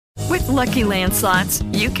Lucky Land Slots,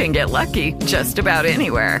 you can get lucky just about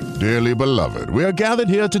anywhere. Dearly beloved, we are gathered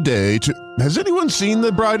here today to... Has anyone seen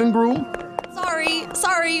the bride and groom?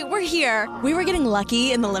 Sorry, we're here. We were getting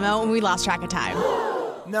lucky in the limo and we lost track of time.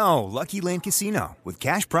 No, Lucky Land Casino, with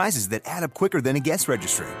cash prizes that add up quicker than a guest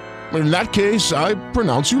registry. In that case, I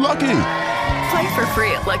pronounce you lucky. Play for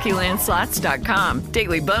free at LuckyLandSlots.com.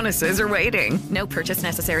 Daily bonuses are waiting. No purchase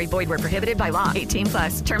necessary. Void where prohibited by law.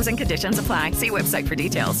 18+. Terms and conditions apply. See website for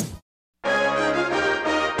details.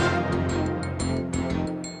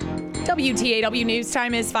 WTAW News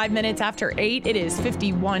time is 5 minutes after 8. It is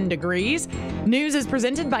 51 degrees. News is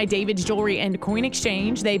presented by David's Jewelry and Coin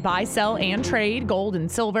Exchange. They buy, sell, and trade gold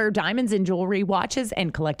and silver, diamonds and jewelry, watches,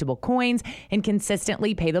 and collectible coins, and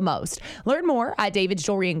consistently pay the most. Learn more at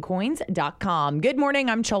davidsjewelryandcoins.com. Good morning.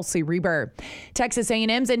 I'm Chelsea Reber. Texas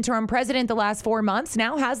A&M's interim president the last 4 months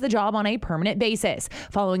now has the job on a permanent basis.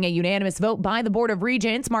 Following a unanimous vote by the Board of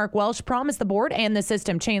Regents, Mark Welsh promised the board and the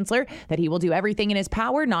system chancellor that he will do everything in his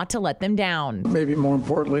power not to let them down. Maybe more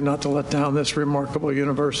importantly, not to let down this remarkable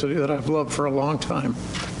university that I've loved for a long time.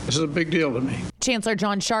 This is a big deal to me. Chancellor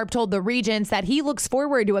John Sharp told the Regents that he looks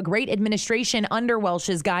forward to a great administration under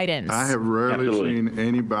Welsh's guidance. I have rarely seen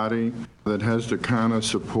anybody that has the kind of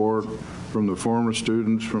support from the former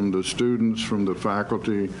students, from the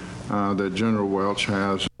faculty that General Welsh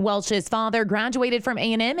has. Welsh's father graduated from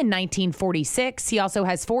A&M in 1946. He also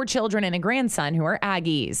has 4 children and a grandson who are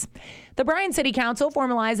Aggies. The Bryan City Council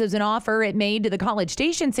formalizes an offer it made to the College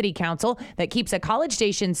Station City Council that keeps a College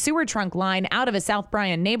Station sewer trunk line out of a South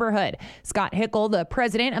Bryan neighborhood. Scott Hickel, the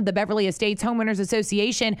president of the Beverly Estates Homeowners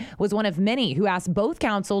Association, was one of many who asked both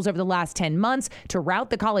councils over the last 10 months to route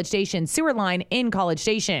the College Station sewer line in College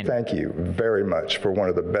Station. Thank you very much for one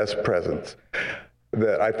of the best presents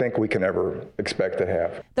that I think we can ever expect to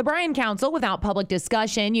have. The Bryan Council, without public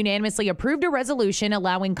discussion, unanimously approved a resolution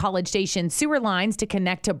allowing College Station sewer lines to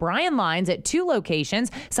connect to Bryan lines at 2 locations,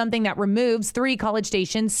 something that removes 3 College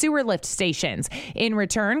Station sewer lift stations. In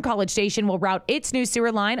return, College Station will route its new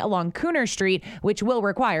sewer line along Cooner Street, which will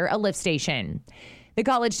require a lift station. The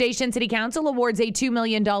College Station City Council awards a $2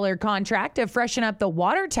 million contract to freshen up the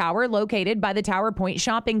water tower located by the Tower Point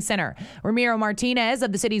Shopping Center. Ramiro Martinez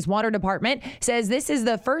of the city's water department says this is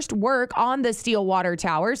the first work on the steel water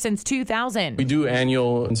tower since 2000. We do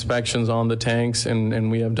annual inspections on the tanks, and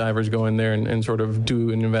we have divers go in there and sort of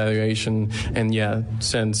do an evaluation. And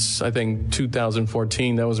since I think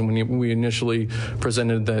 2014, that was when we initially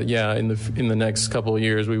presented that, in the next couple of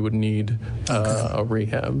years we would need a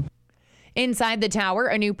rehab. Inside the tower,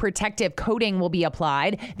 a new protective coating will be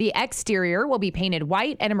applied. The exterior will be painted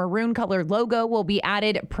white, and a maroon colored logo will be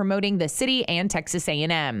added, promoting the city and Texas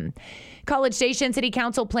A&M. College Station City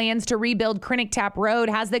Council plans to rebuild Crinnick Tap Road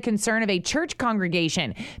has the concern of a church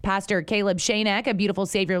congregation. Pastor Caleb Shanek of Beautiful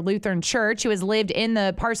Savior Lutheran Church, who has lived in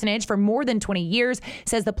the parsonage for more than 20 years,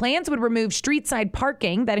 says the plans would remove street-side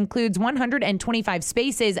parking that includes 125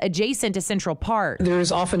 spaces adjacent to Central Park.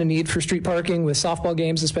 There's often a need for street parking with softball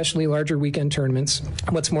games, especially larger weekend tournaments.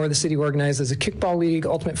 What's more, the city organizes a kickball league,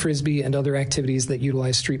 ultimate frisbee, and other activities that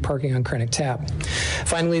utilize street parking on Crinnick Tap.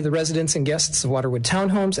 Finally, the residents and guests of Waterwood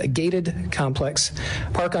Townhomes, a gated complex,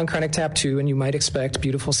 park on Crinnick Tap 2, and you might expect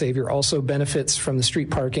Beautiful Savior also benefits from the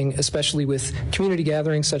street parking, especially with community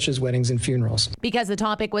gatherings such as weddings and funerals. Because the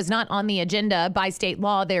topic was not on the agenda by state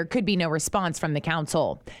law, there could be no response from the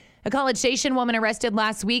council. A College Station woman arrested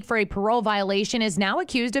last week for a parole violation is now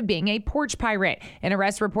accused of being a porch pirate. An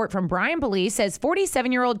arrest report from Bryan Police says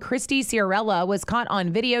 47-year-old Christy Ciarella was caught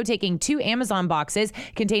on video taking 2 Amazon boxes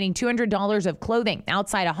containing $200 of clothing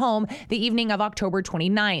outside a home the evening of October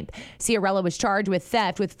 29th. Ciarella was charged with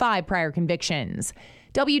theft with 5 prior convictions.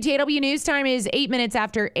 WTAW News time is 8 minutes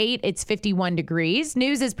after 8. It's 51 degrees.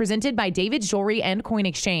 News is presented by David's Jewelry and Coin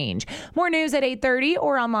Exchange. More news at 8:30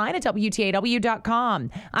 or online at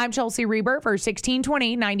WTAW.com. I'm Chelsea Reber for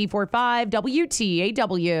 1620 94.5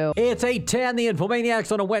 WTAW. It's 8:10, the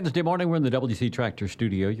Infomaniacs on a Wednesday morning. We're in the WC Tractor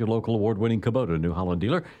Studio, your local award-winning Kubota New Holland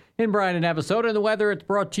dealer in Bryan and Navasota. And the weather, it's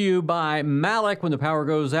brought to you by Malik. When the power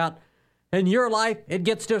goes out in your life, it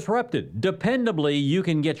gets disrupted. Dependably, you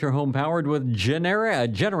can get your home powered with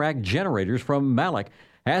Generac generators from Malik.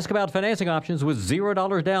 Ask about financing options with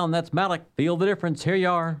 $0 down. That's Malik. Feel the difference. Here you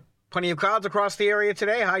are. Plenty of clouds across the area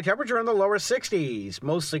today. High temperature in the lower 60s.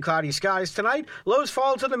 Mostly cloudy skies tonight. Lows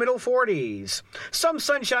fall to the middle 40s. Some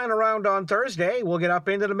sunshine around on Thursday. We'll get up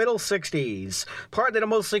into the middle 60s. Partly to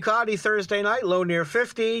mostly cloudy Thursday night. Low near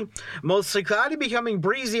 50. Mostly cloudy becoming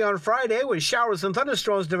breezy on Friday with showers and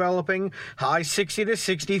thunderstorms developing. High 60 to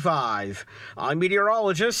 65. I'm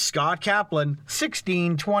meteorologist Scott Kaplan.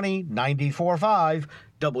 1620 94.5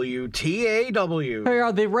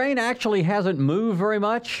 WTAW. The rain actually hasn't moved very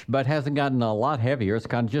much, but hasn't gotten a lot heavier. It's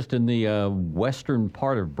kind of just in the western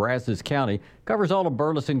part of Brazos County. Covers all of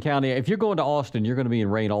Burleson County. If you're going to Austin, you're going to be in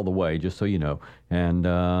rain all the way, just so you know. And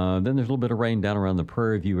then there's a little bit of rain down around the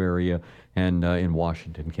Prairie View area and in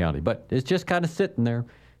Washington County. But it's just kind of sitting there.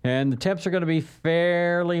 And the temps are going to be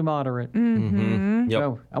fairly moderate. Mm-hmm. Yep.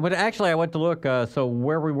 So, I went to look. So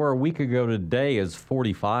where we were a week ago today is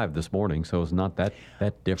 45 this morning. So it's not that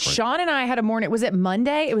different. Sean and I had a morning. Was it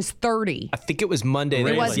Monday? It was 30. I think it was Monday.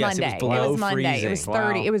 It was Monday. It was below Monday. It was 30.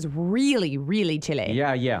 Wow. It was really, really chilly.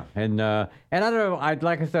 Yeah. And I don't know.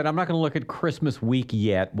 Like I said, I'm not going to look at Christmas week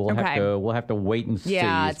yet. We'll have to wait and see.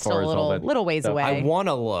 Yeah, as it's far still as all a that little ways stuff. away. I want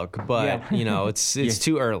to look, but it's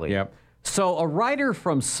too early. Yep. So a writer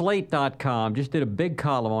from Slate.com just did a big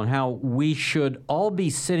column on how we should all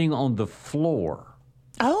be sitting on the floor.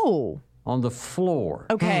 Oh. On the floor.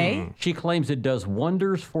 Okay. She claims it does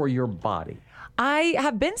wonders for your body. I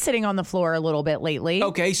have been sitting on the floor a little bit lately.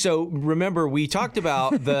 Okay, so remember we talked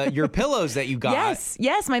about your pillows that you got.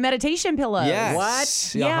 Yes, my meditation pillows. Yes.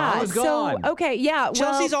 What? Yeah. I was gone. Okay, yeah. Well,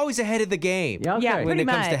 Chelsea's always ahead of the game. Yeah, okay. Yeah, when pretty it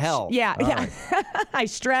comes much. to health. Yeah. Right. I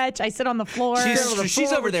stretch. I sit on the floor.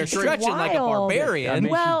 She's over there stretching like a barbarian. I mean,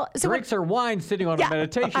 Well, she so drinks her wine sitting on a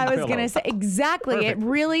meditation I was pillow. going to say, exactly. Perfect. It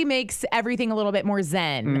really makes everything a little bit more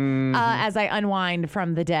zen as I unwind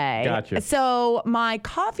from the day. Gotcha. So my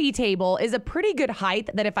coffee table is a pretty good height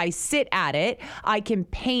that if I sit at it, I can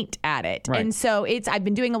paint at it. Right. And so I've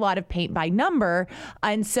been doing a lot of paint by number.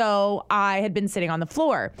 And so I had been sitting on the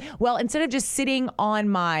floor. Well, instead of just sitting on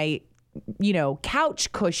my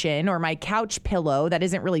couch cushion or my couch pillow that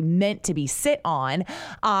isn't really meant to be sit on,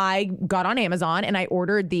 I got on Amazon and I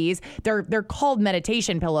ordered these. They're called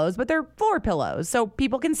meditation pillows, but they're floor pillows, so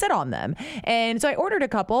people can sit on them. And so I ordered a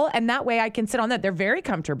couple, and that way I can sit on them. They're very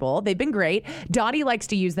comfortable. They've been great. Dottie likes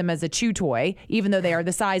to use them as a chew toy, even though they are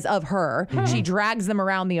the size of her. She drags them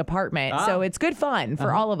around the apartment, so it's good fun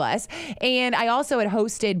for all of us. And I also had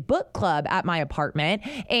hosted book club at my apartment,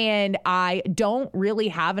 and I don't really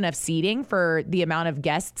have enough seating for the amount of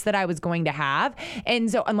guests that I was going to have. And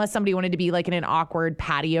so unless somebody wanted to be like in an awkward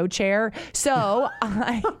patio chair. So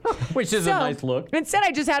which is a nice look. Instead,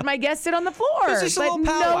 I just had my guests sit on the floor. It's just a but little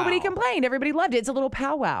powwow. nobody complained. Everybody loved it. It's a little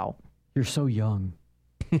powwow. You're so young.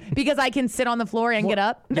 Because I can sit on the floor and get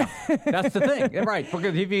up. That's the thing. Right.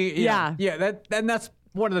 Because if you that's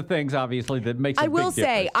one of the things, obviously, that makes a I big will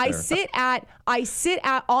say, difference I sit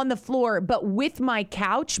at on the floor, but with my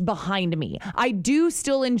couch behind me. I do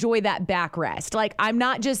still enjoy that backrest. Like, I'm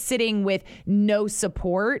not just sitting with no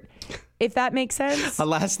support, if that makes sense.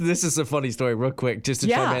 This is a funny story, real quick, just to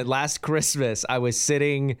chime in. Last Christmas, I was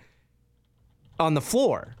sitting on the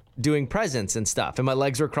floor doing presents and stuff, and my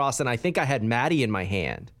legs were crossed, and I think I had Maddie in my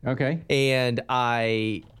hand. Okay. And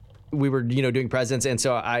we were, doing presents, and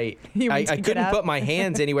so I couldn't put my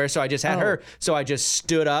hands anywhere, so I just had her. So I just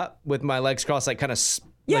stood up with my legs crossed, like kind of,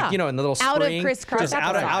 in the little spring. Out of crisscross. Just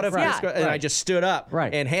out of crisscross, and I just stood up.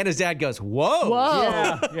 Right. And Hannah's dad goes, "Whoa!"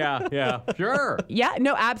 Yeah, sure. Yeah,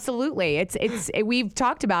 no, absolutely. It's we've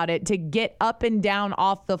talked about it. To get up and down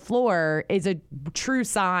off the floor is a true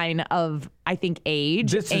sign of, I think,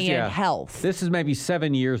 age and health. This is maybe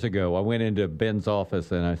 7 years ago. I went into Ben's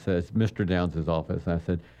office and I said, Mr. Downs' office, and I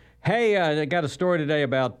said, hey, I got a story today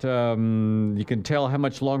about you can tell how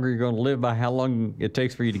much longer you're going to live by how long it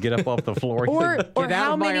takes for you to get up off the floor. He said, get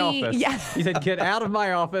out of my office. Yeah. He said, get out of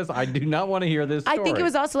my office. I do not want to hear this story. I think it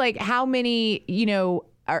was also like how many,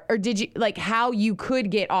 or did you, like, how you could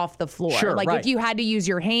get off the floor. Sure, like, if you had to use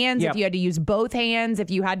your hands, if you had to use both hands, if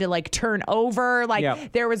you had to, like, turn over,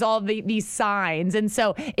 like, there was all these signs. And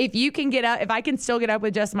so if you can get up, if I can still get up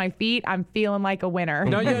with just my feet, I'm feeling like a winner.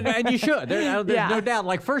 No, and you should. There's no doubt.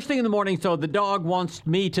 Like, first thing in the morning, so the dog wants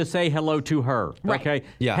me to say hello to her. Right. Okay?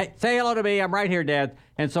 Yeah. Hey, say hello to me. I'm right here, Dad.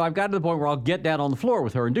 And so I've got to the point where I'll get down on the floor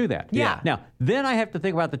with her and do that. Yeah. Now, then I have to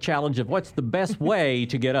think about the challenge of what's the best way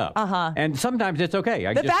to get up. And sometimes it's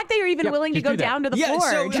okay. The fact that you're even willing to go down to the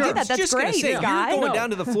floor and do that, that's great, Scott. You're going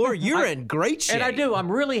down to the floor, you're in great shape. And I do.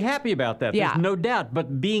 I'm really happy about that. Yeah. There's no doubt.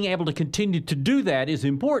 But being able to continue to do that is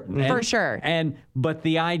important. For sure. But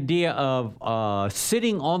the idea of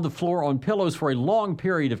sitting on the floor on pillows for a long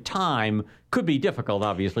period of time could be difficult,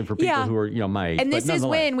 obviously, for people who are, my age. And this is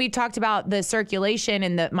when we talked about the circulation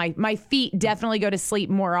and my feet definitely go to sleep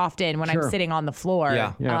more often when I'm sitting on the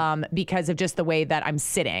floor because of just the way that I'm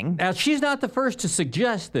sitting. Now, she's not the first to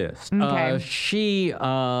suggest this. Okay. She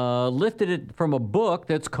lifted it from a book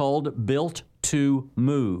that's called Built to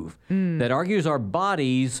Move that argues our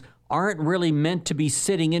bodies aren't really meant to be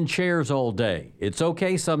sitting in chairs all day. It's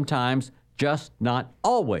okay sometimes, just not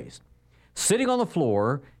always. sitting on the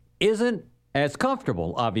floor isn't as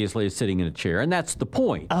comfortable, obviously, as sitting in a chair, and that's the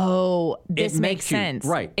point. Oh, this makes sense.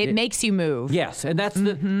 Right. It makes you move. Yes, and that's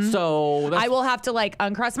I will have to like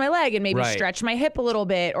uncross my leg and maybe stretch my hip a little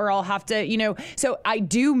bit, or I'll have to, so I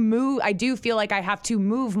do move. I do feel like I have to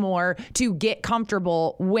move more to get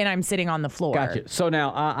comfortable when I'm sitting on the floor. Gotcha. So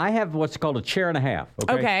now I have what's called a chair and a half.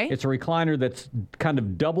 Okay. It's a recliner that's kind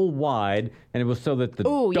of double wide, and it was so that the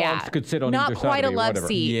dogs could sit on either side of me. Not quite a love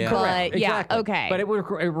seat, but exactly. Okay. But it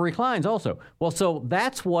reclines also. Well, so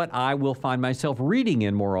that's what I will find myself reading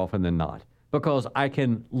in more often than not, because I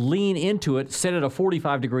can lean into it, sit at a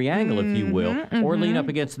 45-degree angle, if you will, or lean up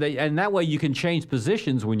against and that way you can change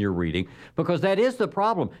positions when you're reading, because that is the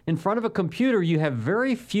problem. In front of a computer, you have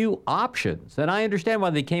very few options, and I understand why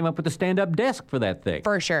they came up with the stand-up desk for that thing.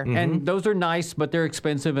 For sure. And those are nice, but they're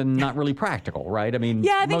expensive and not really practical, right? I mean,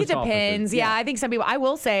 I think it depends. Yeah, I think some people, I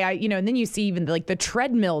will say, and then you see even like the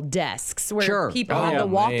treadmill desks where people have the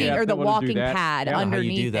walking or the walking pad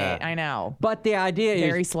underneath it. I know. But the idea is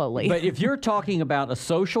very slowly. But if you're talking about a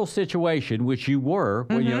social situation, which you were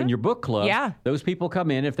when you're in your book club, those people come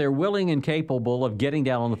in. If they're willing and capable of getting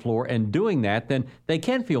down on the floor and doing that, then they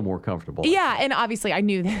can feel more comfortable. Yeah, and obviously I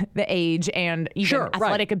knew the age and even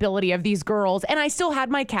athletic ability of these girls, and I still had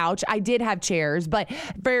my couch. I did have chairs, but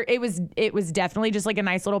it was definitely just like a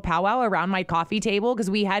nice little powwow around my coffee table, because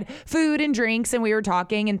we had food and drinks and we were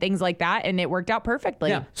talking and things like that, and it worked out perfectly.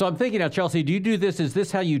 Yeah. So I'm thinking now, Chelsea, do you do this? Is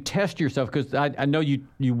this how you test yourself? Because I know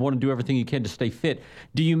you want to do everything you can to stay fit.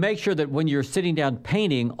 Do you make sure that when you're sitting down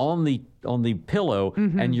painting on the pillow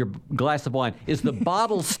and your glass of wine, is the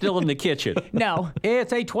bottle still in the kitchen? No.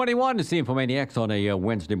 It's 8:21 to see Infomaniacs on a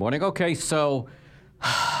Wednesday morning. Okay, so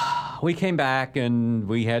we came back and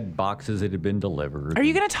we had boxes that had been delivered. Are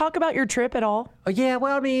you going to talk about your trip at all? Yeah,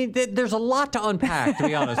 well, I mean, there's a lot to unpack, to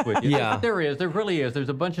be honest with you. There really is. There's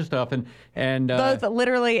a bunch of stuff, and both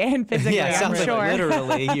literally and physically. Yeah, it sounds I'm sure. like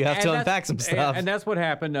literally you have to unpack some stuff. And that's what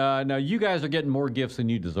happened. Now you guys are getting more gifts than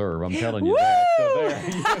you deserve. I'm telling you that. So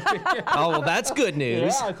there. Oh, well, that's good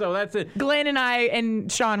news. Yeah, so that's it. Glenn and I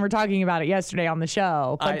and Sean were talking about it yesterday on the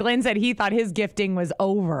show. But Glenn said he thought his gifting was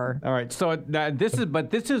over. All right. So this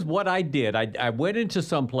is what I did. I went into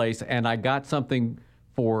some place and I got something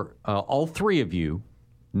for all three of you,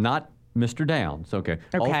 not Mr. Downs. Okay.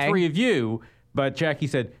 All three of you. But Jackie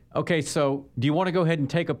said, okay, so do you want to go ahead and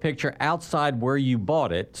take a picture outside where you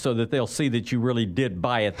bought it so that they'll see that you really did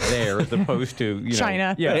buy it there as opposed to,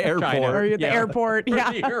 China. The airport. China. Or the airport.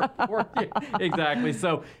 Yeah. The airport. Yeah, exactly.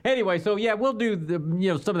 So anyway, we'll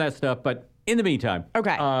do some of that stuff. But in the meantime.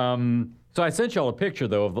 Okay. So I sent y'all a picture,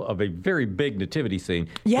 though, of a very big nativity scene.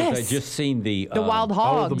 Yes. I just seen the wild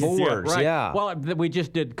hogs. Oh, the boars, right. yeah. Well, we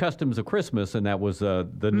just did Customs of Christmas, and that was the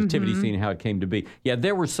nativity scene, how it came to be. Yeah,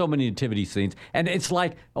 there were so many nativity scenes. And it's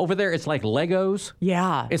like, over there, it's like Legos.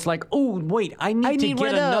 Yeah. It's like, oh, wait, I need to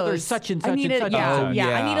get another such and such and such and such.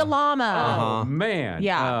 Yeah, I need a llama. Oh, man.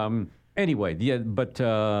 Yeah. Anyway, but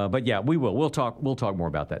yeah, we will. We'll talk more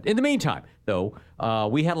about that. In the meantime, though,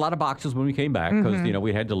 we had a lot of boxes when we came back because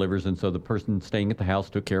we had deliveries, and so the person staying at the house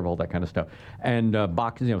took care of all that kind of stuff, and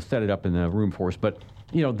boxes, set it up in the room for us. But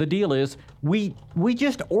the deal is, we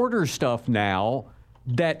just order stuff now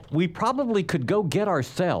that we probably could go get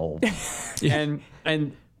ourselves, and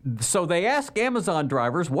so they ask Amazon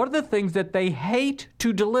drivers what are the things that they hate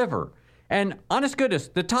to deliver. And honest goodness,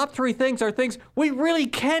 the top three things are things we really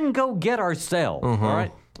can go get ourselves, all right?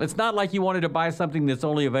 It's not like you wanted to buy something that's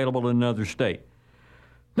only available in another state.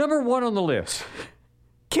 Number one on the list,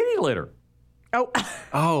 kitty litter.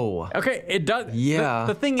 Oh. Okay, it does. Yeah.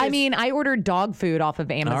 The thing is... I ordered dog food off of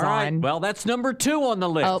Amazon. All right, well, that's number two on the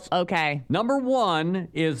list. Oh, okay. Number one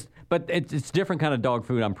is... But it's different kind of dog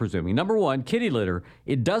food, I'm presuming. Number one, kitty litter.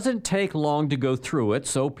 It doesn't take long to go through it,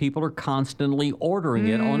 so people are constantly ordering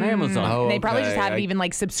it on Amazon. Oh, they probably just have even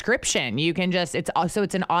subscription. You can just it's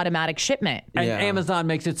an automatic shipment. And Amazon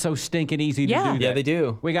makes it so stinking easy to do that. Yeah, they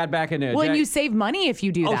do. We got back in there. Well, and you save money if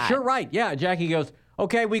you do that. Oh, sure, right. Yeah, Jackie goes,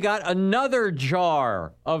 okay, we got another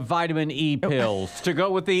jar of vitamin E pills to go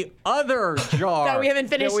with the other jar that we haven't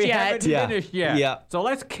finished yet. Yeah. So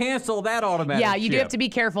let's cancel that automatic Yeah, you do ship. have to be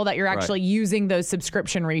careful that you're actually using those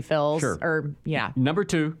subscription refills. Sure. Number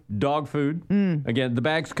two, dog food. Again, the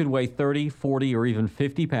bags could weigh 30, 40, or even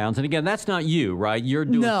 50 pounds. And again, that's not you, right? You're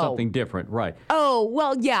doing something different, right? Oh,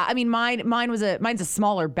 well, yeah. Mine's a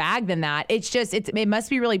smaller bag than that. It's just, it must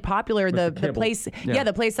be really popular. The place,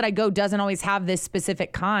 the place that I go doesn't always have this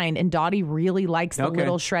specific kind, and Dottie really likes the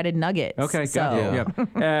little shredded nuggets. Okay, got it.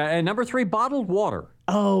 And number three, bottled water.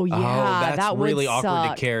 Oh, yeah. That's really awkward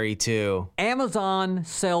suck. to carry, too. Amazon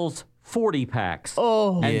sells 40 packs.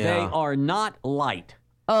 Oh. And they are not light.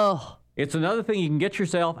 Oh. It's another thing you can get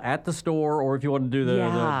yourself at the store, or if you want to do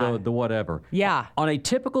the whatever. Yeah. On a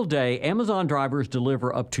typical day, Amazon drivers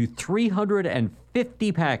deliver up to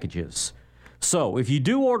 350 packages. So if you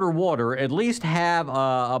do order water, at least have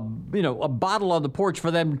a bottle on the porch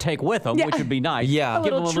for them to take with them, which would be nice. Yeah.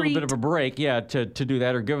 Give them a little treat. bit of a break, to do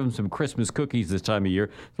that, or give them some Christmas cookies this time of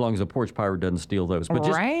year, as long as the porch pirate doesn't steal those. But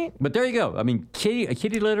but there you go. I mean,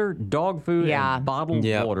 kitty litter, dog food, and bottled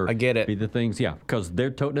water. I get it. Be the things, because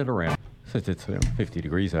they're toting it around. Since it's 50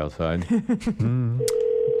 degrees outside. Pick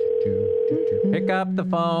up the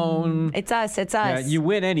phone. It's us. Yeah, you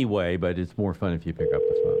win anyway, but it's more fun if you pick up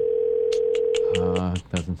the phone.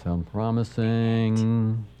 Doesn't sound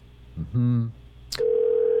promising.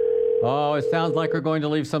 Oh, it sounds like we're going to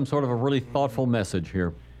leave some sort of a really thoughtful message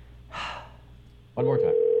here. One more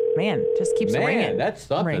time. Man, just keeps ringing. That's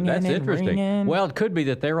something. Ringing That's interesting. Ringing. Well, it could be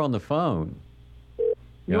that they're on the phone.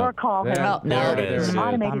 Your call has there it is.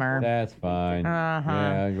 Bummer. That's fine. Uh-huh.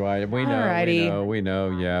 Yeah, right. We know. Alrighty. We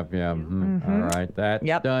know. Yeah. All right.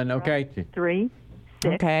 That's done. Okay. 3,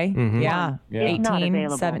 6. Okay. Yeah.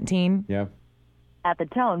 18, 17. Yeah. At the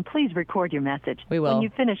tone, please record your message. We will. When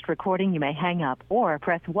you've finished recording, you may hang up or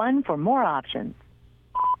press 1 for more options.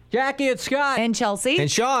 Jackie, it's Scott. And Chelsea. And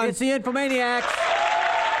Sean. It's the Infomaniacs.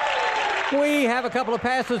 We have a couple of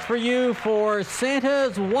passes for you for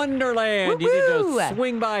Santa's Wonderland. Woo-hoo! You need to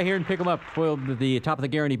swing by here and pick them up at the top of the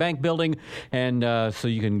Guaranty Bank building, and so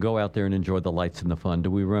you can go out there and enjoy the lights and the fun. Do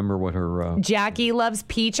we remember what her... Jackie loves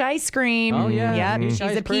peach ice cream. Oh, yeah. Yep, Peach she's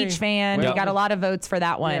ice a peach cream. fan. Well, We got a lot of votes for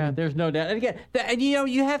that one. Yeah, there's no doubt. And again,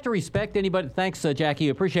 you have to respect anybody. Thanks, Jackie.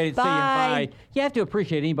 Appreciate it. Bye. See you. Bye. You have to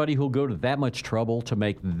appreciate anybody who'll go to that much trouble to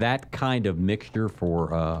make that kind of mixture for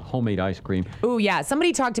homemade ice cream. Oh, yeah.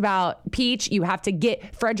 Somebody talked about peach. You have to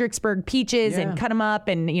get Fredericksburg peaches and cut them up,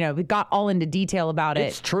 and we got all into detail about it.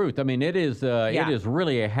 It's truth. I mean, it is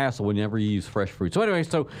really a hassle whenever you use fresh fruit. So anyway,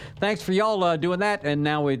 thanks for y'all doing that. And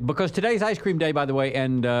now because today's ice cream day, by the way,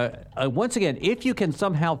 and once again, if you can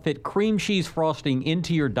somehow fit cream cheese frosting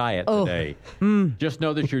into your diet today, just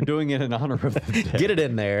know that you're doing it in honor of the day. Get it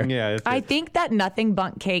in there. Yeah. I think that Nothing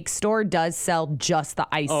Bundt Cake store does sell just the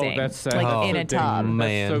icing. Oh, that's in a tub.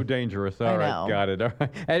 Man. That's so dangerous. All right, got it. All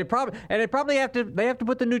right. And it probably they have to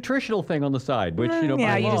put the nutritional thing on the side, which you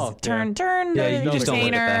just turn the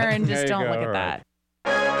container and just don't look at that.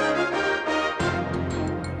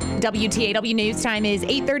 WTAW News time is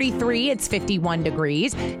 8:33. It's 51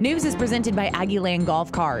 degrees. News is presented by Aggieland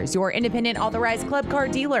Golf Cars, your independent authorized club car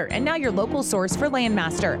dealer, and now your local source for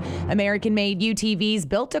Landmaster. American-made UTVs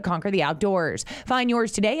built to conquer the outdoors. Find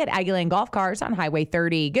yours today at Aggieland Golf Cars on Highway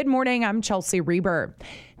 30. Good morning. I'm Chelsea Reber.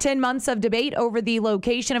 10 months of debate over the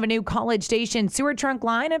location of a new College Station sewer trunk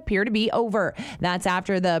line appear to be over. That's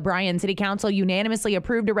after the Bryan City Council unanimously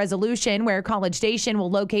approved a resolution where College Station will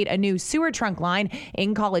locate a new sewer trunk line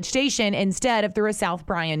in College Station instead of through a South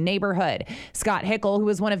Bryan neighborhood. Scott Hickel, who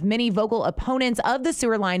was one of many vocal opponents of the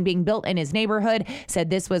sewer line being built in his neighborhood, said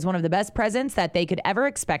this was one of the best presents that they could ever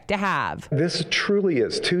expect to have. This truly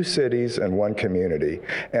is two cities and one community,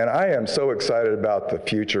 and I am so excited about the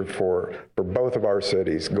future for both of our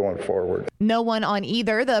cities going forward. No one on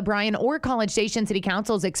either the Bryan or College Station City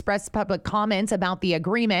Councils expressed public comments about the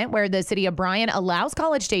agreement where the city of Bryan allows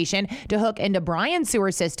College Station to hook into Bryan's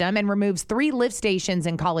sewer system and removes 3 lift stations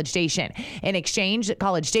in College Station. In exchange,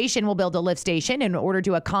 College Station will build a lift station in order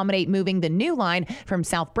to accommodate moving the new line from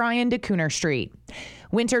South Bryan to Cooner Street.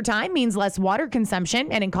 Wintertime means less water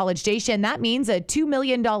consumption, and in College Station, that means a $2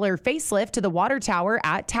 million facelift to the water tower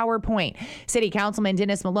at Tower Point. City Councilman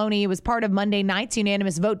Dennis Maloney was part of Monday night's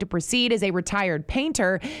unanimous vote to proceed as a retired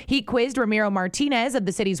painter. He quizzed Ramiro Martinez of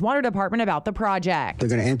the city's water department about the project. They're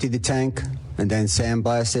going to empty the tank and then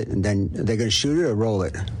sandblast it, and then they're going to shoot it or roll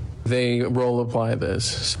it? They roll apply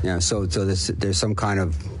this. Yeah, so there's some kind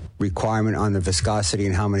of requirement on the viscosity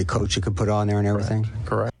and how many coats you can put on there and everything?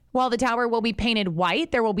 Correct. While the tower will be painted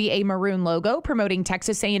white, there will be a maroon logo promoting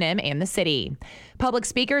Texas A&M and the city. Public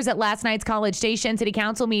speakers at last night's College Station City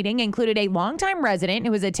Council meeting included a longtime resident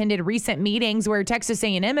who has attended recent meetings where Texas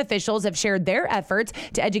A&M officials have shared their efforts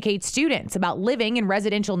to educate students about living in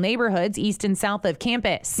residential neighborhoods east and south of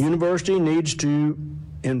campus. University needs to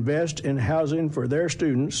invest in housing for their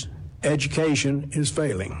students. Education is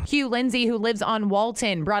failing. Hugh Lindsay, who lives on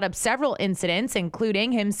Walton, brought up several incidents,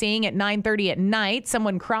 including him seeing at 9:30 at night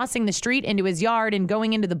someone crossing the street into his yard and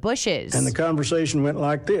going into the bushes. And the conversation went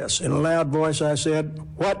like this. In a loud voice, I said,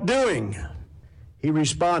 "What doing?" He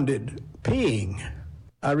responded, "Peeing."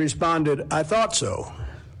 I responded, "I thought so."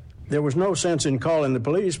 There was no sense in calling the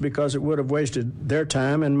police because it would have wasted their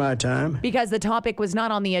time and my time. Because the topic was not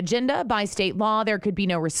on the agenda by state law, there could be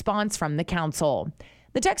no response from the council.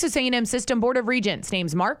 The Texas A&M System Board of Regents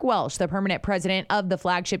names Mark Welsh the permanent president of the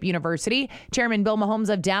flagship university. Chairman Bill Mahomes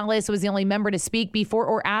of Dallas was the only member to speak before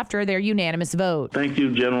or after their unanimous vote. Thank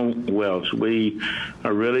you, General Welsh. We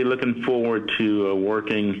are really looking forward to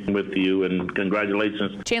working with you, and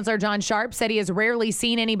congratulations. Chancellor John Sharp said he has rarely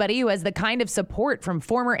seen anybody who has the kind of support from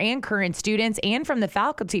former and current students and from the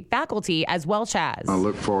faculty as Welsh has. I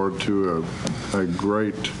look forward to a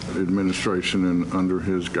great administration and under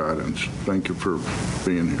his guidance. Thank you for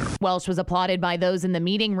being here. Welsh was applauded by those in the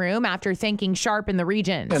meeting room after thanking Sharp and the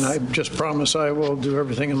Regents. And I just promise I will do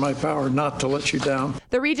everything in my power not to let you down.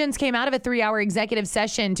 The Regents came out of a 3-hour executive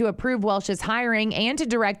session to approve Welsh's hiring and to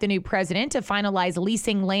direct the new president to finalize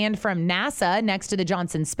leasing land from NASA next to the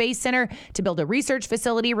Johnson Space Center to build a research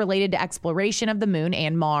facility related to exploration of the moon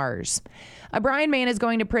and Mars. A Bryan man is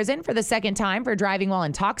going to prison for the second time for driving while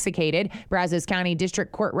intoxicated. Brazos County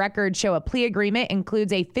District Court records show a plea agreement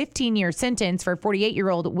includes a 15-year sentence for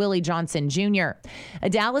 48-year-old Willie Johnson Jr. A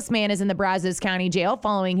Dallas man is in the Brazos County Jail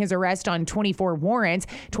following his arrest on 24 warrants.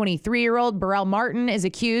 23-year-old Burrell Martin is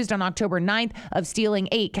accused on October 9th of stealing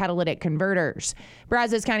 8 catalytic converters.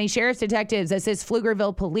 Brazos County Sheriff's detectives assist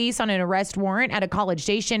Pflugerville police on an arrest warrant at a College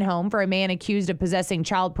Station home for a man accused of possessing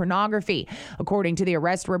child pornography. According to the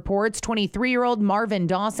arrest reports, 23-year-old Marvin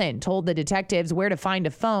Dawson told the detectives where to find a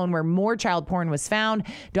phone where more child porn was found.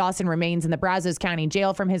 Dawson remains in the Brazos County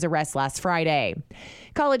Jail from his arrest last Friday.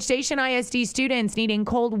 College Station ISD students needing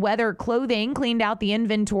cold weather clothing cleaned out the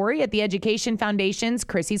inventory at the Education Foundation's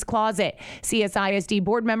Chrissy's Closet. CSISD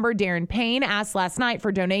board member Darren Payne asked last night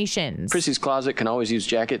for donations. Chrissy's Closet can always use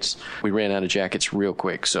jackets. We ran out of jackets real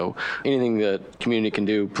quick, so anything the community can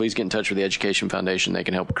do, please get in touch with the Education Foundation. They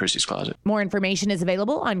can help with Chrissy's Closet. More information is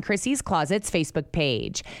available on Chrissy's Closet's Facebook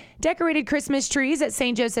page. Decorated Christmas trees at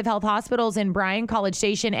St. Joseph Health Hospitals in Bryan, College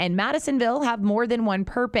Station, and Madisonville have more than one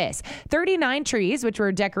purpose. 39 trees, which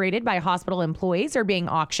were decorated by hospital employees, are being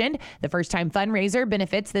auctioned. The first-time fundraiser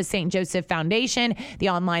benefits the St. Joseph Foundation. The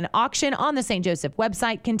online auction on the St. Joseph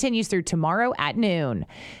website continues through tomorrow at noon.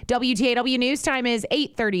 WTAW News time is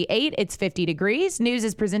 8:38. It's 50 degrees. News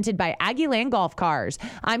is presented by Aggieland Golf Cars.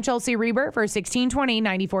 I'm Chelsea Reber for 1620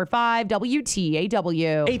 94.5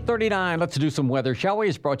 WTAW. 8:39. Let's do some weather, shall we?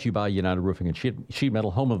 It's brought to you by United Roofing and Sheet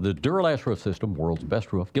Metal, home of the Duralast roof system, world's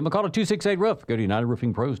best roof. Give them a call at 268-ROOF. Go to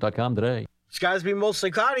UnitedRoofingPros.com today. Skies be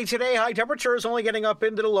mostly cloudy today. High temperatures only getting up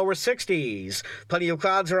into the lower 60s. Plenty of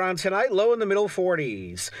clouds around tonight, low in the middle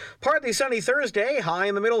 40s. Partly sunny Thursday, high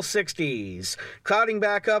in the middle 60s. Clouding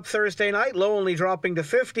back up Thursday night, low only dropping to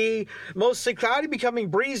 50. Mostly cloudy, becoming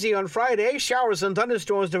breezy on Friday. Showers and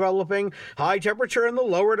thunderstorms developing. High temperature in the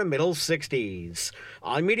lower to middle 60s.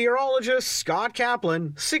 I'm meteorologist Scott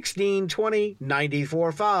Kaplan, 1620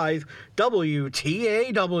 94.5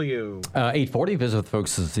 WTAW. 8:40. Visit with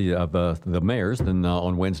folks of the mayors then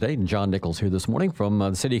on Wednesday. And John Nichols here this morning from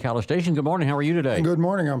the city of College Station. Good morning. How are you today? Good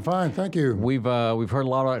morning. I'm fine. Thank you. We've heard a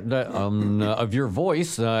lot of your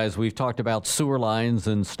voice as we've talked about sewer lines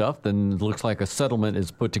and stuff. Then it looks like a settlement is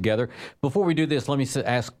put together. Before we do this, let me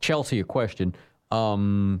ask Chelsea a question.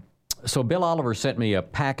 So Bill Oliver sent me a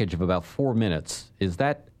package of about 4 minutes. Is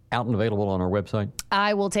that out and available on our website?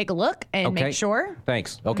 I will take a look and make sure.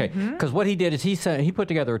 Thanks. Okay. Because what he did is he put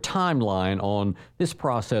together a timeline on this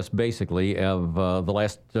process, basically, of the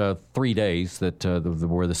last 3 days that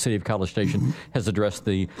where the city of College Station has addressed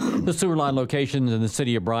the sewer line locations, and the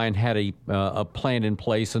city of Bryan had a plan in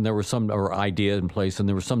place, and there was or idea in place, and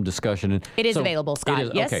there was some discussion. And it is available,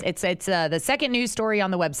 Scott. Yes, okay. It's the second news story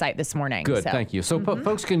on the website this morning. Good. Thank you. So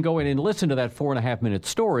folks can go in and listen to that 4.5-minute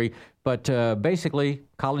story. But basically,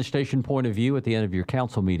 College Station point of view at the end of your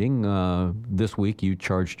council meeting this week, you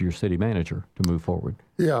charged your city manager to move forward.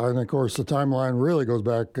 Yeah, and of course, the timeline really goes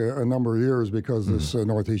back a number of years because this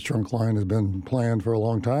Northeast Trunk Line has been planned for a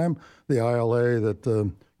long time. The ILA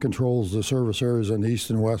that controls the service areas in the east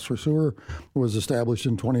and west for sewer was established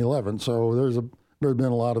in 2011. So there's been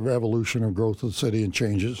a lot of evolution of growth of the city and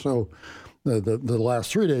changes. So the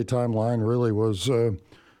last 3-day timeline really was an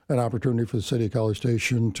opportunity for the city of College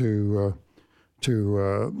Station to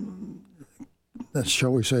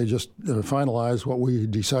shall we say, just finalize what we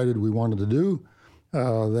decided we wanted to do.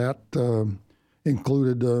 That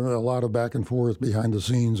included a lot of back and forth behind the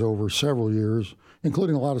scenes over several years,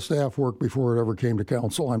 including a lot of staff work before it ever came to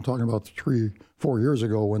council. I'm talking about 3-4 years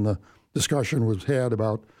ago when the discussion was had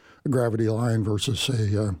about a gravity line versus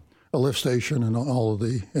a a lift station and all of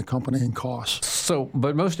the accompanying costs. So,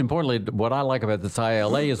 but most importantly, what I like about this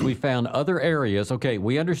ILA is we found other areas. Okay,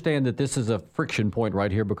 we understand that this is a friction point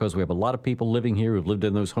right here because we have a lot of people living here who've lived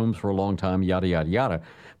in those homes for a long time, yada, yada, yada.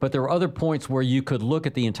 But there are other points where you could look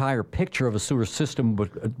at the entire picture of a sewer system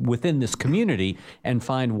within this community and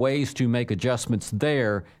find ways to make adjustments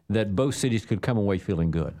there that both cities could come away feeling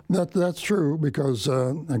good. That's true because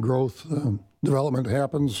growth development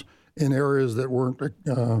happens in areas that weren't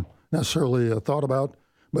necessarily thought about,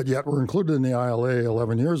 but yet were included in the ILA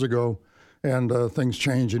 11 years ago, and things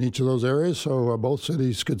change in each of those areas. So both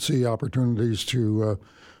cities could see opportunities to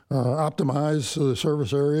optimize the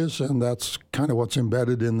service areas, and that's kind of what's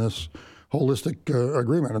embedded in this holistic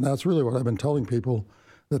agreement. And that's really what I've been telling people,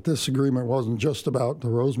 that this agreement wasn't just about the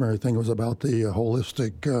Rosemary thing, it was about the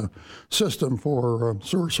holistic system for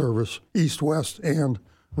sewer service, east, west, and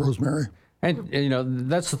Rosemary. And, you know,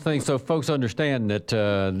 that's the thing. So folks understand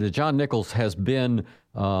that John Nichols has been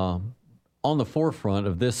on the forefront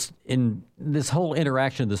of this whole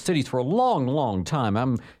interaction of the cities for a long, long time.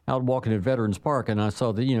 I'm out walking at Veterans Park, and I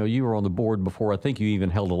saw that, you know, you were on the board before I think you even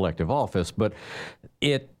held elective office. But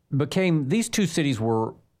it became, these two cities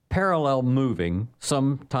were parallel moving,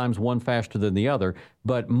 sometimes one faster than the other,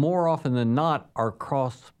 but more often than not,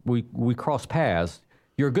 we cross paths.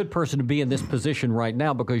 You're a good person to be in this position right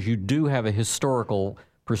now because you do have a historical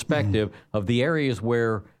perspective of the areas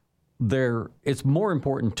where it's more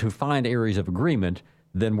important to find areas of agreement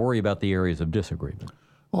than worry about the areas of disagreement.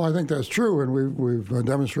 Well, I think that's true, and we've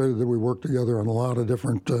demonstrated that we work together on a lot of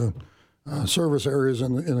different service areas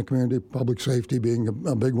in the community, public safety being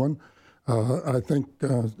a big one. I think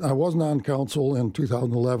I wasn't on council in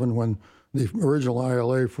 2011 when the original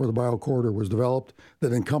ILA for the BioCorridor was developed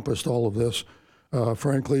that encompassed all of this.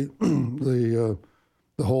 Frankly, the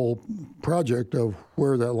whole project of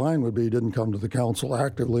where that line would be didn't come to the council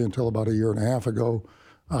actively until about a year and a half ago.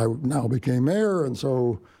 I now became mayor, and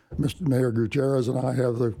so Mr. Mayor Gutierrez and I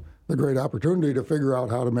have the great opportunity to figure out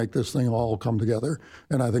how to make this thing all come together.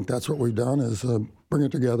 And I think that's what we've done, is bring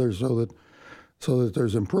it together so that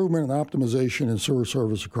there's improvement and optimization in sewer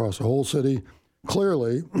service across the whole city.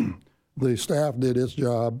 Clearly, the staff did its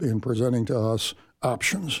job in presenting to us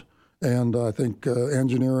options. And I think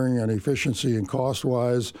engineering and efficiency and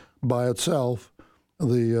cost-wise, by itself,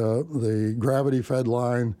 the gravity-fed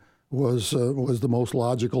line was the most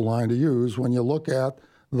logical line to use when you look at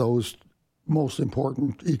those most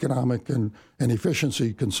important economic and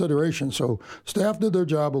efficiency considerations. So staff did their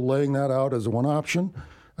job of laying that out as one option.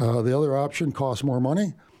 The other option costs more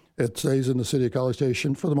money. It stays in the city of College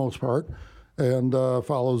Station for the most part, and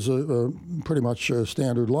follows pretty much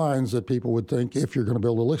standard lines that people would think if you're going to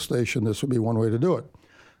build a lift station, this would be one way to do it.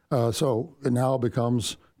 So it now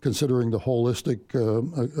becomes considering the holistic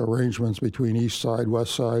arrangements between east side,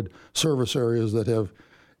 west side service areas that have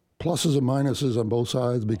pluses and minuses on both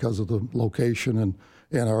sides because of the location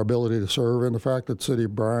and our ability to serve, and the fact that City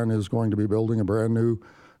of Bryan is going to be building a brand new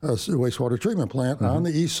wastewater treatment plant on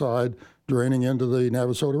the east side draining into the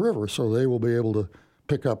Navasota River. So they will be able to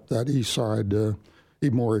pick up that east side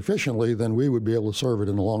even more efficiently than we would be able to serve it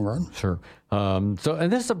in the long run. Sure. And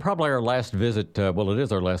this is probably our last visit. It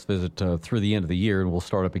is our last visit through the end of the year, and we'll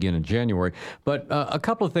start up again in January. But a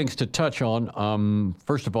couple of things to touch on.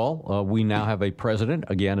 First of all, we now have a president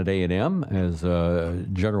again at A&M, as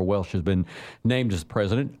General Welsh has been named as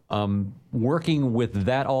president. Working with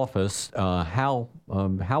that office, how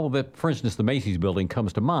will that, for instance, the Macy's building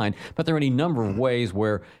comes to mind, but there are any number of ways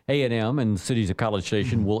where A&M and cities of College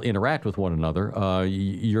Station will interact with one another.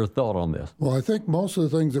 Your thought on this? Well, I think most of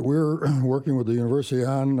the things that we're working with the university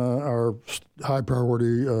on are high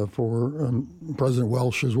priority for President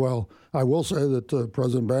Welsh as well. I will say that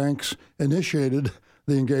President Banks initiated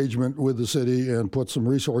the engagement with the city and put some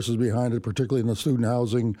resources behind it, particularly in the student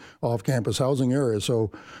housing, off-campus housing area. So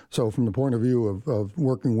from the point of view of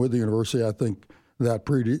working with the university, I think that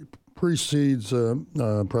precedes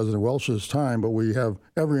President Welsh's time, but we have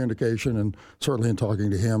every indication, and certainly in talking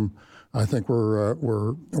to him, I think we're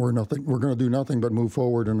going to do nothing but move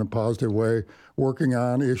forward in a positive way, working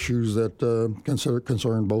on issues that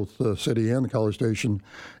concern both the city and the College Station,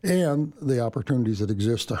 and the opportunities that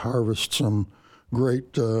exist to harvest some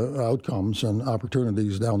great outcomes and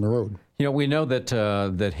opportunities down the road. You know, we know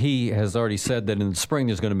that he has already said that in the spring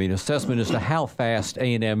there's going to be an assessment as to how fast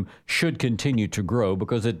A&M should continue to grow,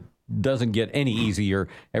 because it doesn't get any easier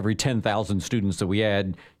every 10,000 students that we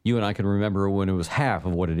add. You and I can remember when it was half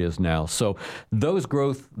of what it is now. So those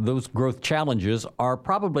growth challenges are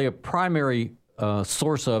probably a primary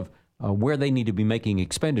source of where they need to be making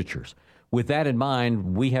expenditures. With that in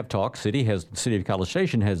mind, we have talked, City of College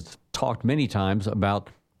Station has talked many times about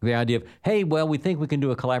The idea of, hey, well, we think we can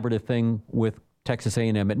do a collaborative thing with Texas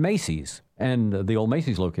A&M at Macy's and the old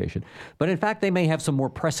Macy's location. But in fact, they may have some more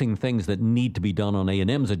pressing things that need to be done on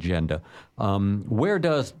A&M's agenda. Where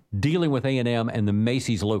does dealing with A&M and the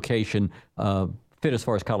Macy's location fit as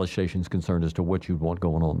far as College Station is concerned as to what you'd want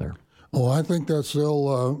going on there? Oh, I think that's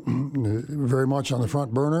still very much on the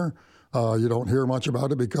front burner. You don't hear much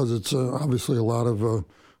about it because it's obviously a lot of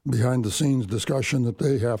behind-the-scenes discussion that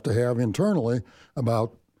they have to have internally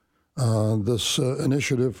about this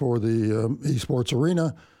initiative for the esports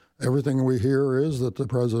arena. Everything we hear is that the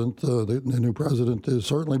president, the new president, is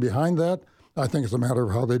certainly behind that. I think it's a matter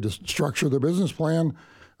of how they structure their business plan.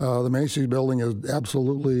 The Macy's building is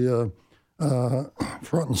absolutely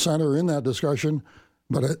front and center in that discussion.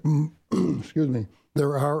 But excuse me,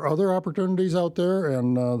 there are other opportunities out there,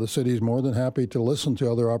 and the city is more than happy to listen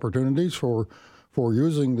to other opportunities for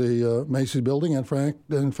using the Macy's building.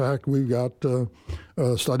 In fact, we've got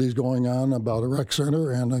studies going on about a rec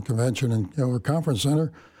center and a convention or conference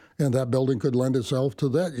center, and that building could lend itself to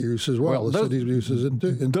that use as well. The city's uses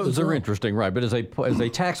it. Those are interesting, right? But as a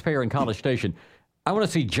taxpayer in College Station, I want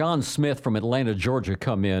to see John Smith from Atlanta, Georgia,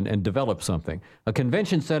 come in and develop something. A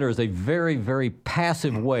convention center is a very, very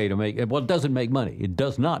passive way to make. Well, it doesn't make money. It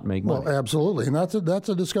does not make money. Well, absolutely, and that's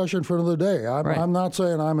a discussion for another day. I'm not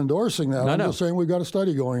saying I'm endorsing that. I'm just saying we've got a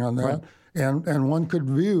study going on that, right. and one could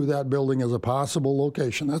view that building as a possible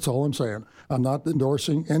location. That's all I'm saying. I'm not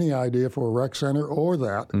endorsing any idea for a rec center or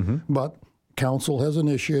that, but council has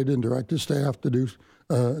initiated and directed staff to do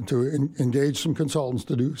engage some consultants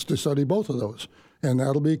to study both of those. And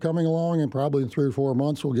that'll be coming along, and probably in 3 or 4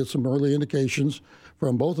 months, we'll get some early indications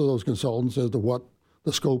from both of those consultants as to what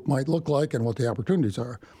the scope might look like and what the opportunities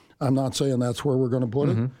are. I'm not saying that's where we're going to put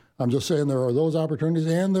it. I'm just saying there are those opportunities,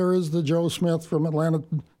 and there is the Joe Smith from Atlanta,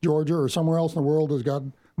 Georgia, or somewhere else in the world who's got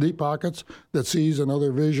deep pockets that sees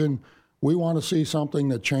another vision. We want to see something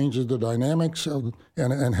that changes the dynamics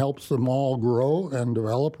and helps the mall grow and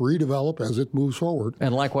redevelop as it moves forward.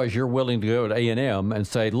 And likewise, you're willing to go to A&M and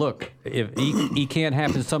say, look, if E can't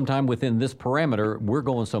happen sometime within this parameter, we're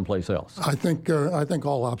going someplace else. I think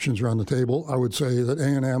all options are on the table. I would say that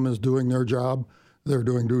A&M is doing their job. They're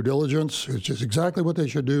doing due diligence, which is exactly what they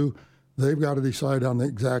should do. They've got to decide on the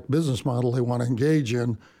exact business model they want to engage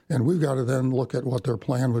in, and we've got to then look at what their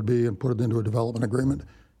plan would be and put it into a development agreement,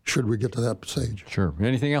 should we get to that stage. Sure.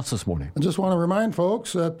 Anything else this morning? I just want to remind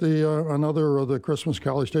folks that another of the Christmas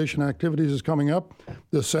College Station activities is coming up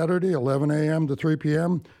this Saturday, 11 a.m. to 3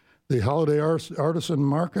 p.m. The Holiday Artisan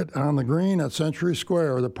Market on the Green at Century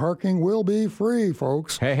Square. The parking will be free,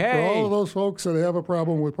 folks. Hey. For all of those folks that have a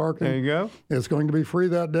problem with parking. There you go. It's going to be free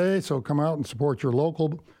that day, so come out and support your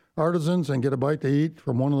local artisans and get a bite to eat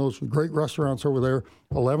from one of those great restaurants over there,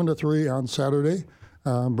 11 to 3 on Saturday.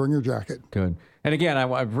 Bring your jacket. Good. And again,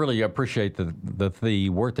 I really appreciate the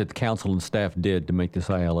work that the council and staff did to make this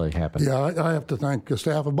ILA happen. Yeah, I have to thank the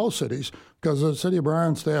staff of both cities, because the City of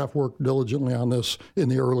Bryan staff worked diligently on this in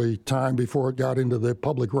the early time before it got into the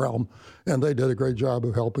public realm, and they did a great job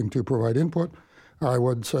of helping to provide input. I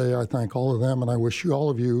would say I thank all of them, and I wish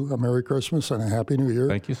all of you a Merry Christmas and a Happy New Year.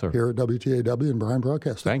 Thank you, sir. Here at WTAW and Bryan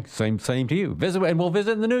Broadcasting. Thanks. Same to you. We'll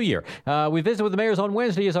visit in the new year. We visit with the mayors on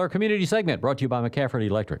Wednesday as our community segment, brought to you by McCaffrey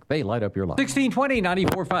Electric. They light up your life. 1620,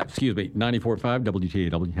 94.5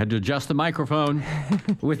 WTAW. Had to adjust the microphone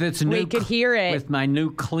with its new... We could hear it. With my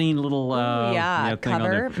new clean little thing cover. on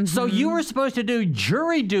there. So you were supposed to do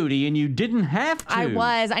jury duty, and you didn't have to. I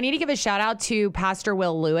was. I need to give a shout out to Pastor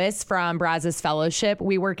Will Lewis from Brazos Fellowship.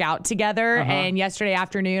 We work out together, and yesterday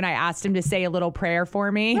afternoon I asked him to say a little prayer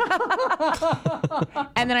for me.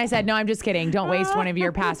 And then I said, no, I'm just kidding. Don't waste one of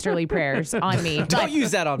your pastorly prayers on me. Don't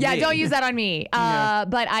use that on me. Yeah, don't use that on me.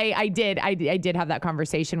 But I did have that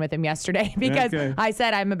conversation with him yesterday, because I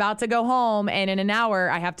said I'm about to go home, and in an hour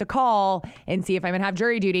I have to call and see if I'm going to have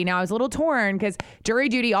jury duty. Now I was a little torn, because jury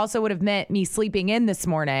duty also would have meant me sleeping in this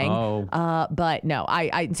morning. But no,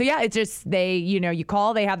 so yeah, it's just you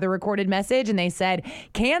call, they have the recorded message, and they said,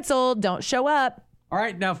 canceled, don't show up. All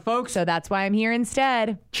right, now, folks. So that's why I'm here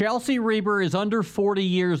instead. Chelsea Reber is under 40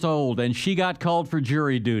 years old, and she got called for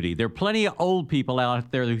jury duty. There are plenty of old people out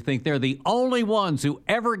there who think they're the only ones who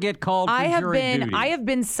ever get called for jury duty. I have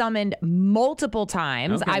been summoned multiple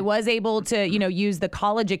times. Okay. I was able to, use the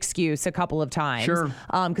college excuse a couple of times. Sure.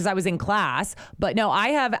 Because I was in class. But no,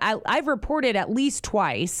 I've reported at least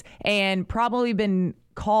twice, and probably been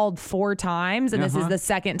called 4 times, and this is the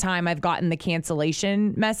second time I've gotten the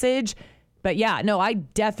cancellation message. But yeah, no, I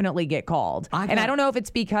definitely get called. And I don't know if it's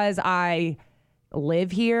because I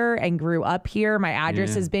live here and grew up here. My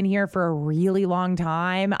address has been here for a really long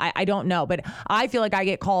time. I don't know, but I feel like I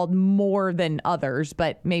get called more than others,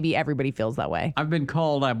 but maybe everybody feels that way. I've been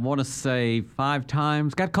called, I want to say 5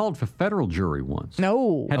 times. Got called for federal jury once.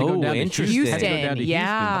 No. Had to go down interesting. to Houston. Had to go down to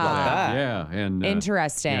Yeah. Houston. Yeah. And,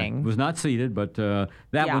 interesting. was not seated, but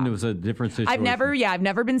that one was a different situation. I've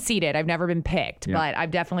never been seated. I've never been picked, but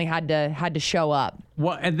I've definitely had to show up.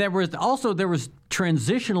 Well, and there was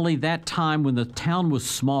transitionally that time when the town was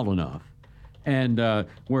small enough, and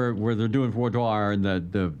where they're doing voir dire, and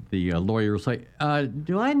the lawyer was like,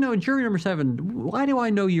 "Do I know jury number 7? Why do I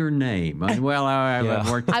know your name?" I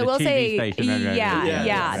worked at the TV station.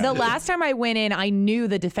 Yeah. The last time I went in, I knew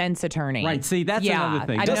the defense attorney. Right. See, that's another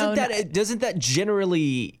thing. Doesn't that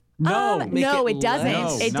generally? No, it doesn't.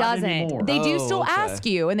 No, it not doesn't. anymore. They do still ask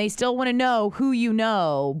you, and they still want to know who you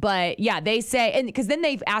know. But they say, and because then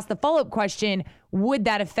they've asked the follow-up question, would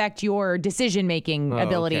that affect your decision-making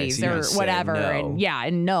abilities or whatever? No.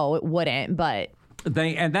 And no, it wouldn't. But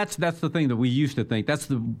that's the thing that we used to think. That's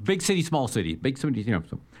the big city, small city, big city. So.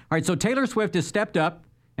 All right, so Taylor Swift has stepped up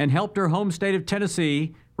and helped her home state of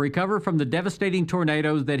Tennessee recover from the devastating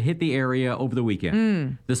tornadoes that hit the area over the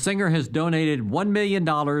weekend. The singer has donated $1 million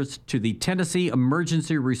to the Tennessee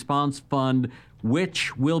Emergency Response Fund,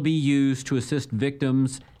 which will be used to assist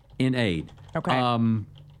victims in aid. Okay.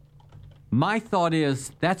 My thought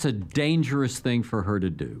is that's a dangerous thing for her to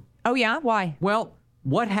do. Oh, yeah? Why? Well,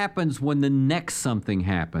 what happens when the next something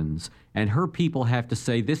happens and her people have to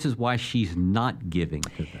say this is why she's not giving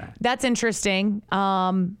to that? That's interesting.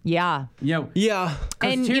 Yeah. Yeah.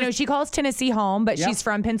 And, she calls Tennessee home, but she's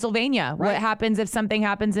from Pennsylvania. Right. What happens if something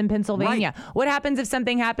happens in Pennsylvania? Right. What happens if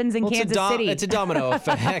something happens in Kansas City? It's a domino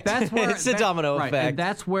effect. It's a domino effect. And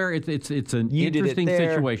that's where it's an interesting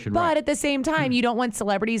situation. But at the same time, you don't want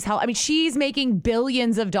celebrities help. I mean, she's making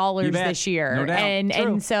billions of dollars this year. No doubt.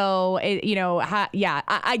 And so,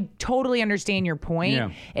 I totally understand your point. Yeah.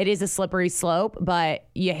 It is a slippery slope, but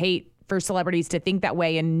you hate for celebrities to think that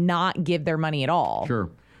way and not give their money at all. Sure.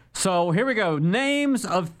 So here we go. Names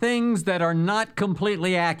of things that are not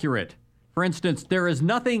completely accurate. For instance, there is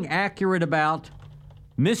nothing accurate about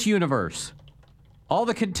Miss Universe. All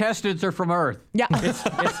the contestants are from Earth. Yeah.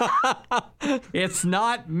 It's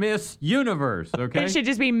not Miss Universe, okay? It should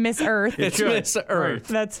just be Miss Earth. It's Miss Earth.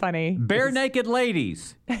 That's funny. Bare naked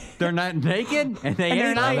ladies. They're not naked, and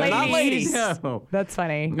they're not ladies. No. That's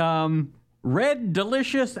funny. Red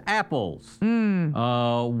delicious apples.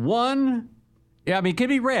 One. Yeah, I mean, it can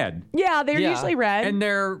be red. Yeah, they're usually red. And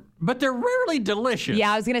they're rarely delicious.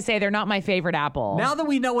 Yeah, I was going to say they're not my favorite apple. Now that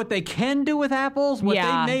we know what they can do with apples, what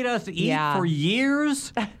they made us eat for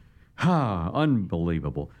years,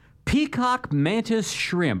 unbelievable. Peacock mantis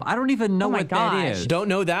shrimp. I don't even know what that is. Don't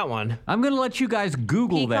know that one. I'm going to let you guys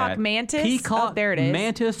Google that. Peacock mantis? Peacock there it is.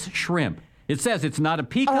 mantis shrimp. It says it's not a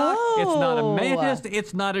peacock, it's not a mantis,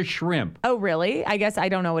 it's not a shrimp. Oh, really? I guess I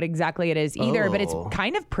don't know what exactly it is either, but it's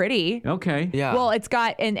kind of pretty. Okay. Yeah. Well, it's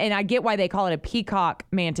got, and I get why they call it a peacock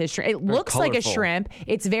mantis shrimp. It looks like a shrimp.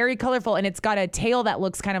 It's very colorful, and it's got a tail that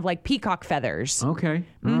looks kind of like peacock feathers. Okay.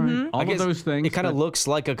 All right. All of those things. It kind of looks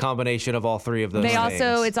like a combination of all three of those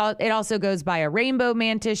things. It also goes by a rainbow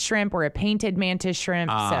mantis shrimp or a painted mantis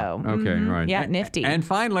shrimp. Okay, right. Yeah, nifty. And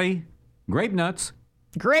finally, grape nuts.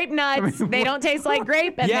 Grape nuts. They don't taste like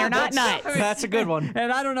grape, and they're not nuts. That's a good one.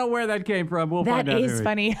 And I don't know where that came from. We'll find out. That is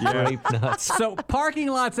funny. Grape nuts. So parking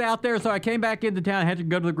lots out there. So I came back into town. I had to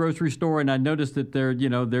go to the grocery store, and I noticed that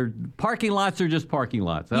their parking lots are just parking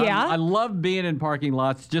lots. Yeah. I love being in parking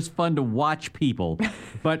lots. It's just fun to watch people.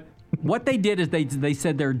 But what they did is they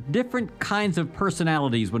said there are different kinds of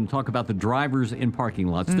personalities when we talk about the drivers in parking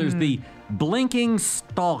lots. There's the blinking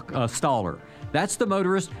staller. That's the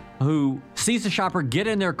motorist who sees the shopper get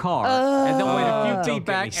in their car and they'll wait a few feet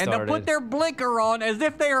back and they'll put their blinker on as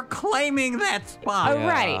if they are claiming that spot. Oh,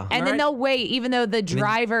 right. And then they'll wait even though the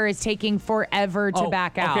driver is taking forever to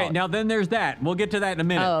back out. Okay, now then there's that. We'll get to that in a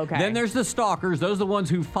minute. Oh, okay. Then there's the stalkers. Those are the ones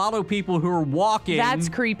who follow people who are walking. That's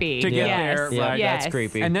creepy. To get there. Yeah, right? that's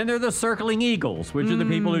creepy. And then there are the circling eagles, which are the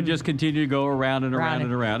people who just continue to go around and around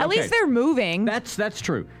and around. At least they're moving. That's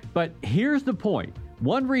true. But here's the point.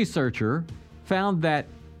 One researcher found that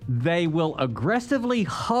they will aggressively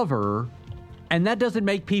hover, and that doesn't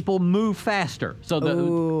make people move faster. So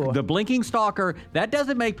the blinking stalker, that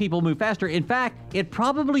doesn't make people move faster. In fact, it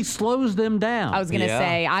probably slows them down. I was gonna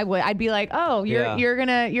say I'd be like, oh, you're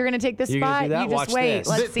gonna take this spot. You just Watch wait. this.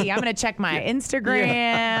 Let's see. I'm gonna check my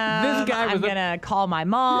Instagram. This guy was I'm gonna call my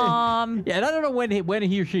mom. Yeah, and I don't know when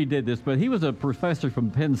he or she did this, but he was a professor from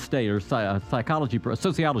Penn State, or sociology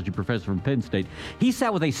professor from Penn State. He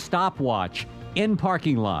sat with a stopwatch in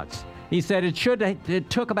parking lots. He said it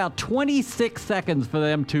took about 26 seconds for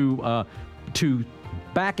them to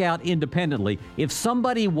back out independently. If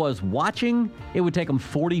somebody was watching, it would take them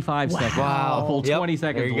 45 seconds. Wow. A full 20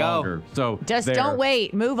 seconds longer. So just don't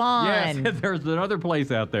wait. Move on. Yes, there's another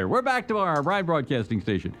place out there. We're back to our Bryan Broadcasting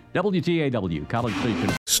Station, WTAW, College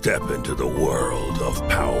Station. Step into the world of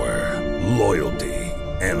power, loyalty,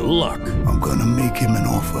 and luck. I'm going to make him an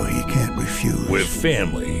offer he can't refuse. With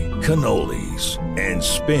family, cannolis, and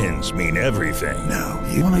spins mean everything. Now,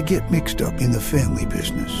 you want to get mixed up in the family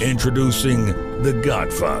business. Introducing The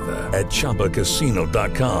Godfather at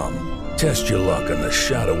ChumbaCasino.com. Test your luck in the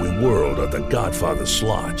shadowy world of The Godfather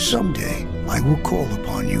slot. Someday, I will call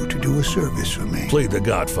upon you to do a service for me. Play The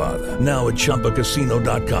Godfather, now at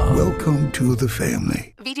ChumbaCasino.com. Welcome to the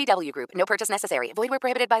family. VGW Group. No purchase necessary. Void where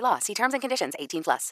prohibited by law. See terms and conditions. 18+.